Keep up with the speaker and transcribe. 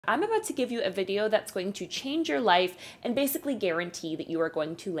I'm about to give you a video that's going to change your life and basically guarantee that you are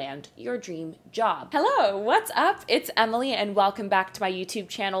going to land your dream job. Hello, what's up? It's Emily and welcome back to my YouTube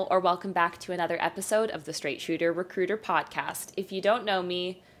channel, or welcome back to another episode of the Straight Shooter Recruiter Podcast. If you don't know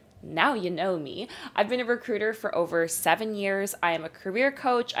me, now you know me. I've been a recruiter for over 7 years. I am a career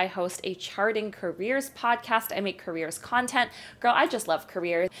coach. I host a Charting Careers podcast. I make careers content. Girl, I just love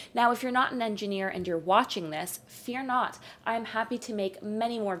careers. Now, if you're not an engineer and you're watching this, fear not. I am happy to make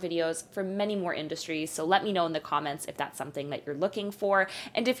many more videos for many more industries. So let me know in the comments if that's something that you're looking for.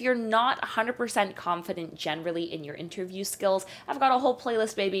 And if you're not 100% confident generally in your interview skills, I've got a whole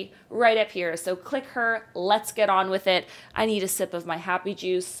playlist, baby, right up here. So click her. Let's get on with it. I need a sip of my happy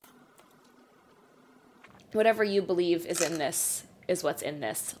juice. Whatever you believe is in this is what's in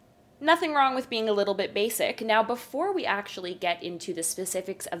this. Nothing wrong with being a little bit basic. Now, before we actually get into the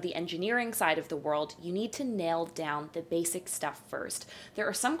specifics of the engineering side of the world, you need to nail down the basic stuff first. There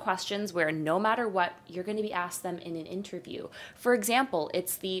are some questions where no matter what, you're going to be asked them in an interview. For example,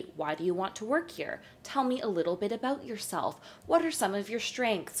 it's the, why do you want to work here? Tell me a little bit about yourself. What are some of your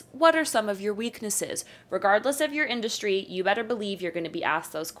strengths? What are some of your weaknesses? Regardless of your industry, you better believe you're going to be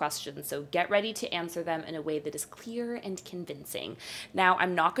asked those questions. So get ready to answer them in a way that is clear and convincing. Now,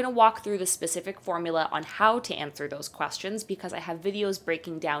 I'm not going to walk through the specific formula on how to answer those questions because I have videos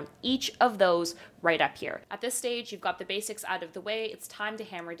breaking down each of those right up here. At this stage, you've got the basics out of the way. It's time to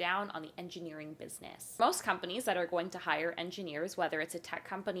hammer down on the engineering business. Most companies that are going to hire engineers, whether it's a tech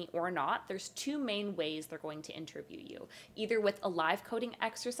company or not, there's two main ways they're going to interview you, either with a live coding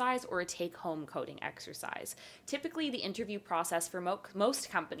exercise or a take-home coding exercise. Typically, the interview process for most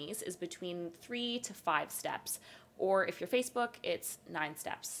companies is between 3 to 5 steps, or if you're Facebook, it's 9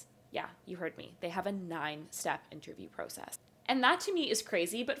 steps. Yeah, you heard me. They have a 9-step interview process. And that to me is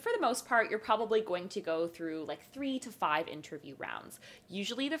crazy, but for the most part, you're probably going to go through like 3 to 5 interview rounds.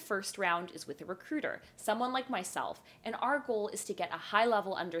 Usually the first round is with a recruiter, someone like myself, and our goal is to get a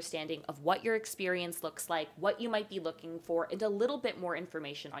high-level understanding of what your experience looks like, what you might be looking for, and a little bit more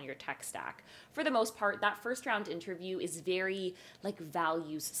information on your tech stack. For the most part, that first round interview is very like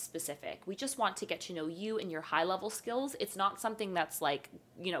values specific. We just want to get to know you and your high-level skills. It's not something that's like,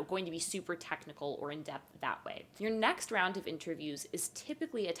 going to be super technical or in-depth that way. Your next round of interviews is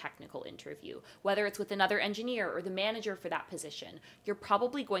typically a technical interview. Whether it's with another engineer or the manager for that position, you're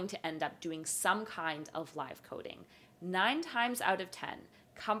probably going to end up doing some kind of live coding. 9 times out of 10,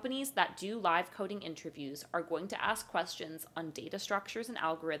 companies that do live coding interviews are going to ask questions on data structures and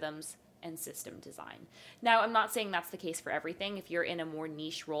algorithms and system design. Now, I'm not saying that's the case for everything. If you're in a more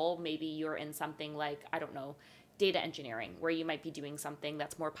niche role, maybe you're in something like, data engineering, where you might be doing something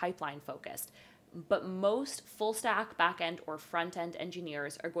that's more pipeline focused. But most full stack, back-end, or front-end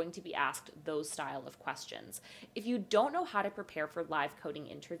engineers are going to be asked those style of questions. If you don't know how to prepare for live coding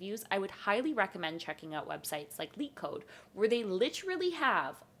interviews, I would highly recommend checking out websites like LeetCode, where they literally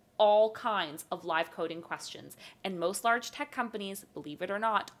have all kinds of live coding questions. And most large tech companies, believe it or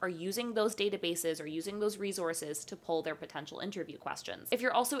not, are using those databases or using those resources to pull their potential interview questions. If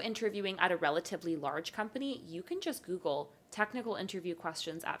you're also interviewing at a relatively large company, you can just Google technical interview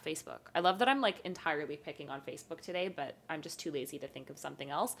questions at Facebook. I love that I'm like entirely picking on Facebook today, but I'm just too lazy to think of something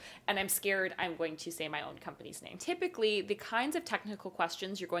else. And I'm scared I'm going to say my own company's name. Typically, the kinds of technical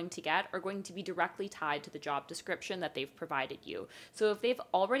questions you're going to get are going to be directly tied to the job description that they've provided you. So if they've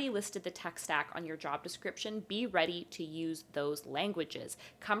already listed the tech stack on your job description, be ready to use those languages.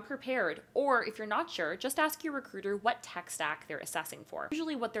 Come prepared, or if you're not sure, just ask your recruiter what tech stack they're assessing for.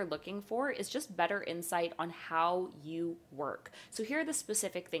 Usually what they're looking for is just better insight on how you work. So here are the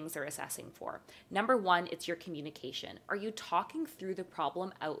specific things they're assessing for. Number 1, it's your communication. Are you talking through the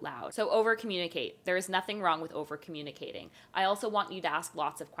problem out loud? So over communicate. There is nothing wrong with over communicating. I also want you to ask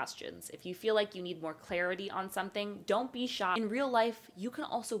lots of questions. If you feel like you need more clarity on something, don't be shy. In real life, you can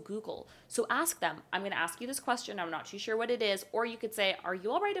also Google. So ask them, I'm going to ask you this question. I'm not too sure what it is. Or you could say, are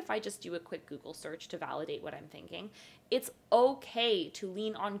you all right if I just do a quick Google search to validate what I'm thinking? It's okay to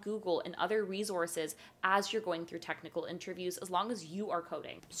lean on Google and other resources as you're going through technical interviews, as long as you are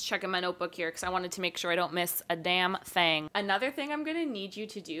coding. Just checking my notebook here because I wanted to make sure I don't miss a damn thing. Another thing I'm going to need you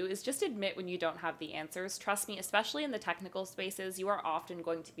to do is just admit when you don't have the answers. Trust me, especially in the technical spaces, you are often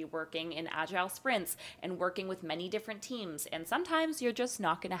going to be working in agile sprints and working with many different teams. And sometimes you're just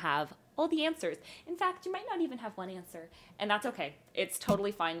not going to have all the answers. In fact, you might not even have one answer. And that's okay. It's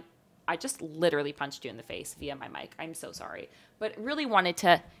totally fine. I just literally punched you in the face via my mic. I'm so sorry. But really wanted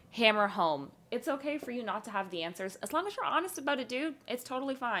to hammer home It's okay for you not to have the answers. As long as you're honest about it, dude, it's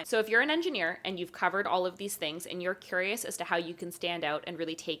totally fine. So if you're an engineer and you've covered all of these things and you're curious as to how you can stand out and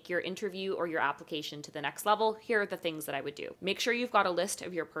really take your interview or your application to the next level, here are the things that I would do. Make sure you've got a list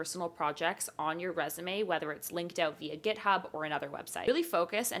of your personal projects on your resume, whether it's linked out via GitHub or another website. Really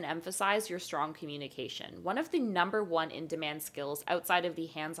focus and emphasize your strong communication. One of the number one in-demand skills outside of the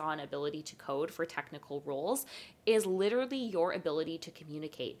hands-on ability to code for technical roles is literally your ability to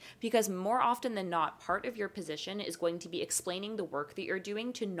communicate, because more often than not, part of your position is going to be explaining the work that you're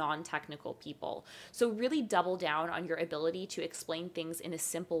doing to non-technical people. So really double down on your ability to explain things in a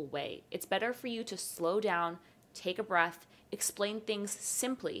simple way. It's better for you to slow down, take a breath, explain things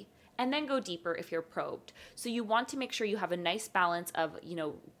simply, and then go deeper if you're probed. So you want to make sure you have a nice balance of,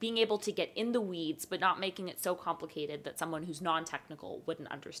 being able to get in the weeds, but not making it so complicated that someone who's non-technical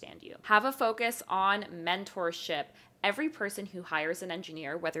wouldn't understand you. Have a focus on mentorship. Every person who hires an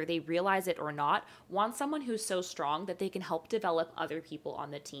engineer, whether they realize it or not, wants someone who's so strong that they can help develop other people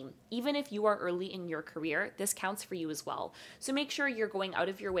on the team. Even if you are early in your career, this counts for you as well. So make sure you're going out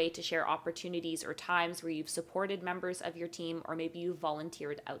of your way to share opportunities or times where you've supported members of your team, or maybe you've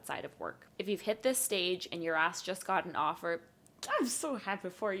volunteered outside of work. If you've hit this stage and your ass just got an offer, I'm so happy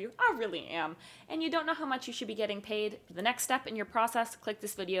for you. I really am. And you don't know how much you should be getting paid. For the next step in your process, click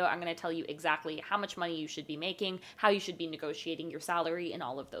this video. I'm going to tell you exactly how much money you should be making, how you should be negotiating your salary, and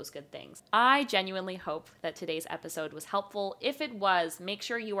all of those good things. I genuinely hope that today's episode was helpful. If it was, make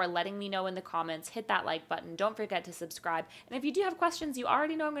sure you are letting me know in the comments. Hit that like button. Don't forget to subscribe. And if you do have questions, you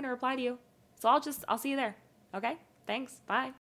already know I'm going to reply to you. So I'll see you there. Okay? Thanks. Bye.